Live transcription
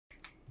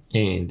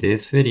In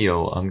this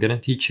video, I'm gonna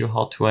teach you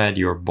how to add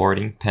your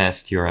boarding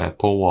pass to your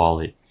Apple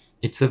Wallet.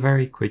 It's a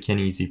very quick and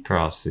easy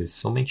process,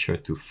 so make sure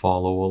to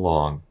follow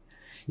along.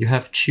 You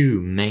have two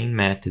main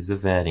methods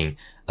of adding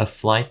a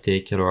flight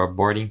ticket or a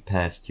boarding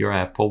pass to your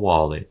Apple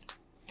Wallet.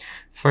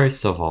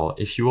 First of all,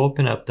 if you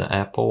open up the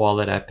Apple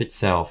Wallet app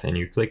itself and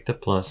you click the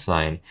plus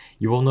sign,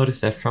 you will notice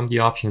that from the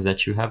options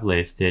that you have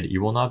listed,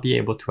 you will not be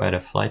able to add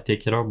a flight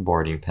ticket or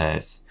boarding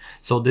pass.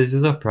 So this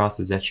is a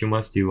process that you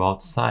must do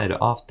outside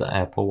of the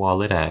Apple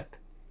Wallet app.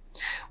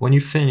 When you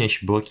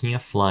finish booking a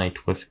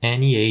flight with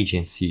any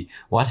agency,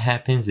 what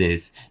happens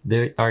is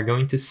they are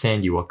going to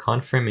send you a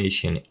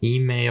confirmation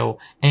email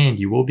and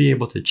you will be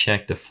able to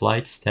check the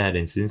flight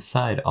status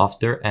inside of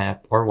their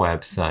app or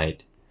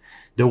website.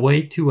 The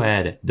way to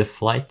add the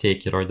flight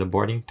ticket or the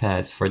boarding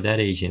pass for that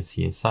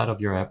agency inside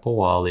of your Apple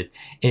Wallet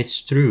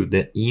is through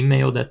the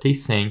email that they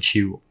sent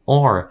you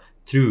or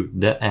through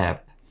the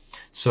app.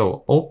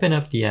 So open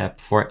up the app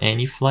for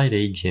any flight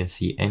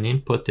agency and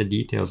input the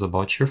details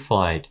about your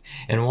flight.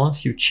 And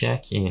once you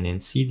check in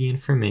and see the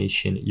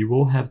information, you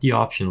will have the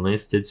option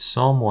listed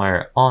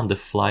somewhere on the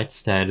flight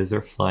status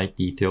or flight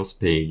details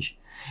page.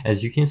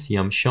 As you can see,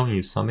 I'm showing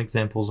you some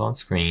examples on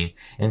screen,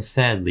 and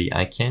sadly,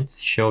 I can't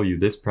show you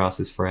this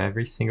process for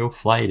every single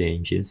flight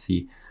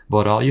agency,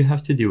 but all you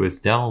have to do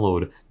is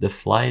download the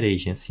flight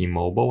agency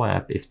mobile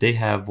app if they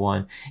have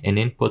one and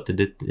input the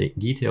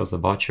details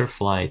about your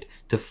flight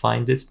to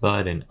find this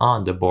button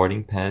on the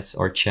boarding pass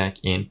or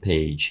check-in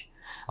page.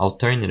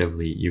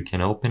 Alternatively, you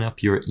can open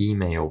up your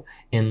email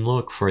and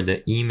look for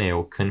the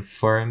email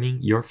confirming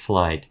your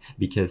flight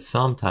because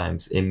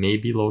sometimes it may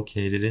be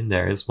located in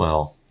there as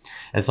well.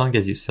 As long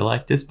as you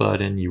select this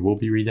button, you will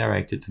be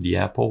redirected to the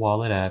Apple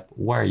Wallet app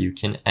where you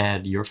can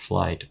add your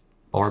flight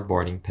or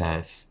boarding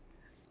pass.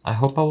 I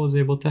hope I was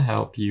able to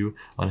help you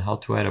on how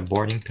to add a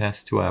boarding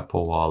pass to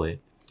Apple Wallet.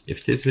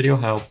 If this video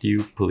helped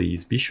you,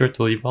 please be sure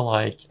to leave a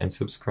like and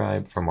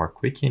subscribe for more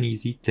quick and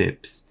easy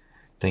tips.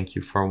 Thank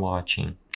you for watching.